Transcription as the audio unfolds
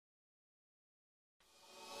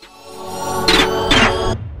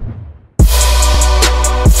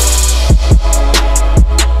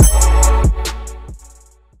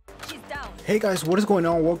Hey guys, what is going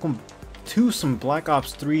on? Welcome to some Black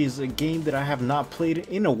Ops 3. Is a game that I have not played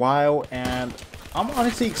in a while, and I'm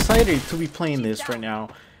honestly excited to be playing this right now.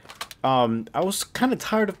 I was kind of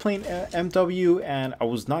tired of playing MW, and I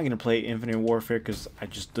was not going to play Infinite Warfare because I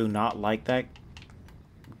just do not like that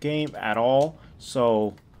game at all.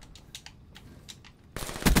 So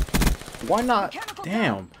why not?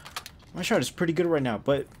 Damn, my shot is pretty good right now,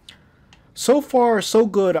 but so far so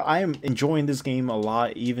good. I am enjoying this game a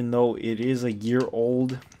lot, even though it is a year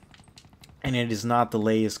old and it is not the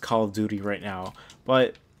latest Call of Duty right now.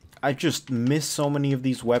 But I just miss so many of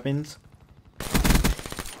these weapons.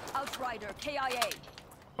 Outrider, KIA.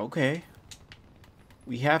 Okay,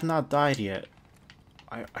 we have not died yet.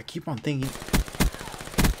 I keep on thinking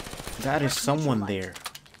that is someone there.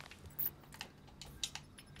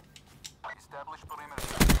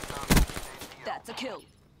 That's a kill.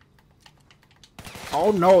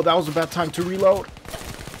 Oh no, that was a bad time to reload.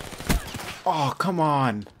 Oh, come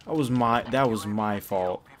on. That was my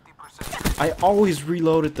fault. I always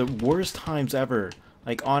reload at the worst times ever.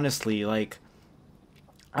 Like, honestly, like,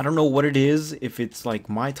 I don't know what it is, if it's like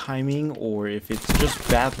my timing or if it's just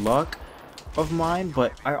bad luck of mine,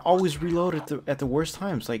 but I always reload at the worst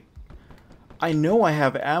times. Like, I know I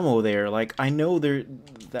have ammo there. Like, I know that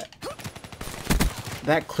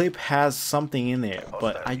clip has something in there,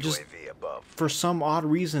 but I just, for some odd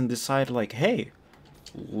reason, decided like, hey,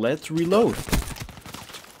 let's reload.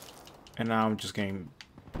 And now I'm just getting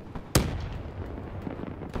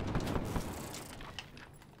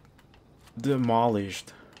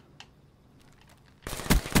demolished.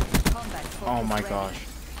 Oh my gosh.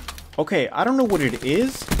 Okay, I don't know what it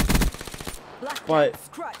is, but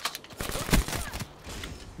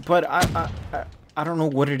I don't know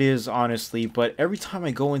what it is, honestly, but every time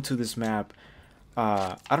I go into this map,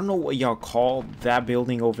 I don't know what y'all call that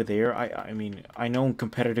building over there. I mean, I know in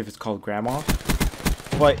competitive it's called Grandma,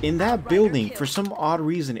 but in that building, for some odd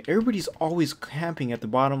reason, everybody's always camping at the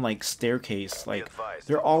bottom, like, staircase. Like,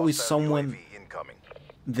 there's always someone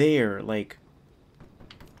there. Like,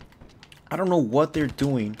 I don't know what they're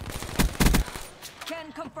doing.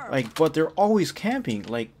 Like, but they're always camping.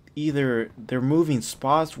 Like, either they're moving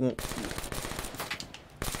spots one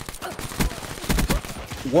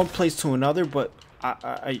place to another, but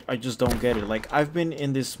I just don't get it. Like, I've been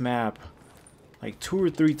in this map like 2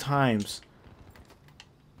 or 3 times,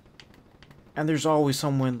 and there's always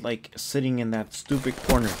someone like sitting in that stupid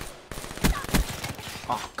corner.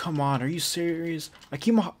 Oh, come on, are you serious? I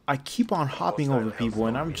keep on hopping over people,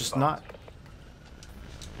 and I'm just not.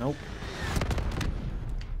 Nope.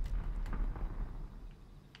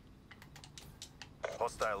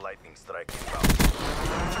 Hostile lightning strike.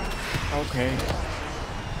 Okay.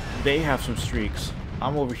 They have some streaks.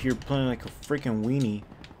 I'm over here playing like a freaking weenie.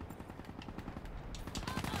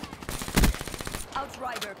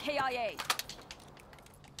 Outrider, KIA.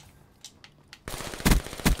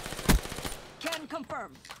 Can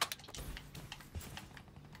confirm.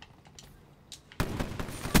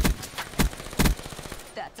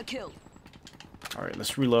 That's a kill. Alright,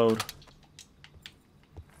 let's reload.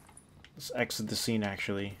 Let's exit the scene,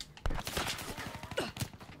 actually.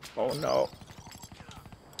 Oh no.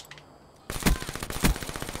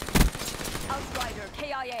 Outrider,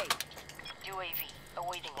 KIA. UAV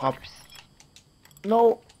awaiting Pop. orders.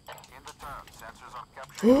 No. In the turn, sensors are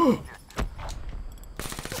capturing.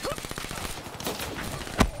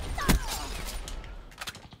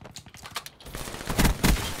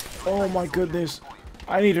 Oh my goodness.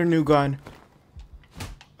 I need a new gun.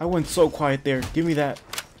 I went so quiet there. Give me that.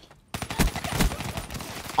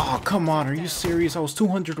 Oh, come on. Are you serious? I was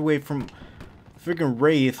 200 away from freaking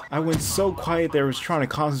Wraith. I went so quiet there. I was trying to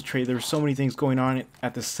concentrate. There were so many things going on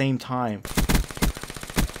at the same time.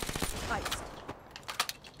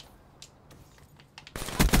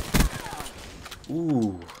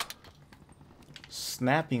 Ooh.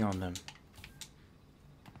 Snapping on them.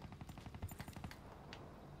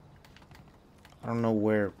 I don't know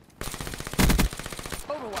where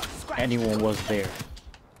anyone was there.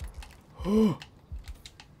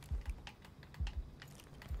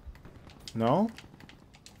 No?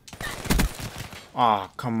 Ah,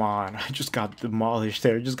 come on. I just got demolished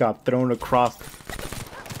there. I just got thrown across.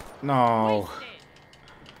 No.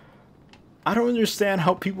 I don't understand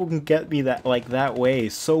how people can get me that way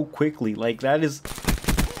so quickly. Like, that is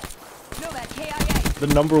the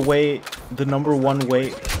number one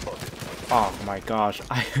way. Oh my gosh.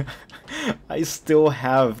 I still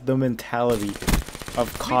have the mentality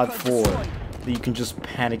of COD 4 that you can just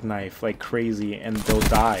panic knife like crazy and they'll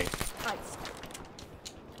die.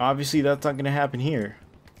 Obviously, that's not gonna happen here.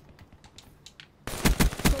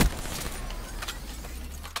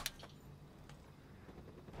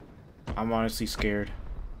 I'm honestly scared.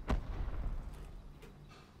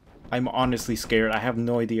 I'm honestly scared. I have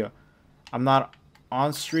no idea. I'm not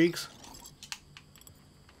on streaks.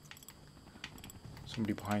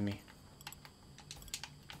 Somebody behind me.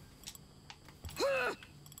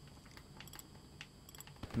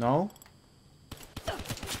 No?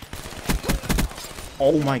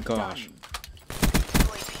 Oh my gosh.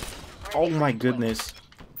 Oh my goodness.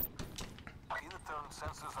 In-turn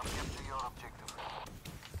sensors have kept your objective.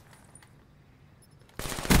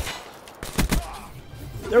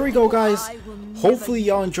 There we go, guys. Hopefully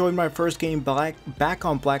y'all enjoyed my first game back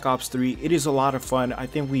on Black Ops 3. It is a lot of fun. I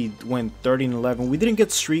think we went 30-11. We didn't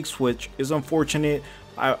get streaks, which is unfortunate.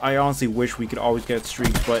 I honestly wish we could always get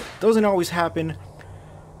streaks, but it doesn't always happen.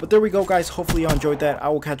 But there we go, guys. Hopefully y'all enjoyed that. I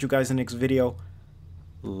will catch you guys in the next video.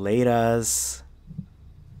 Laters.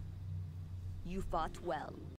 You fought well.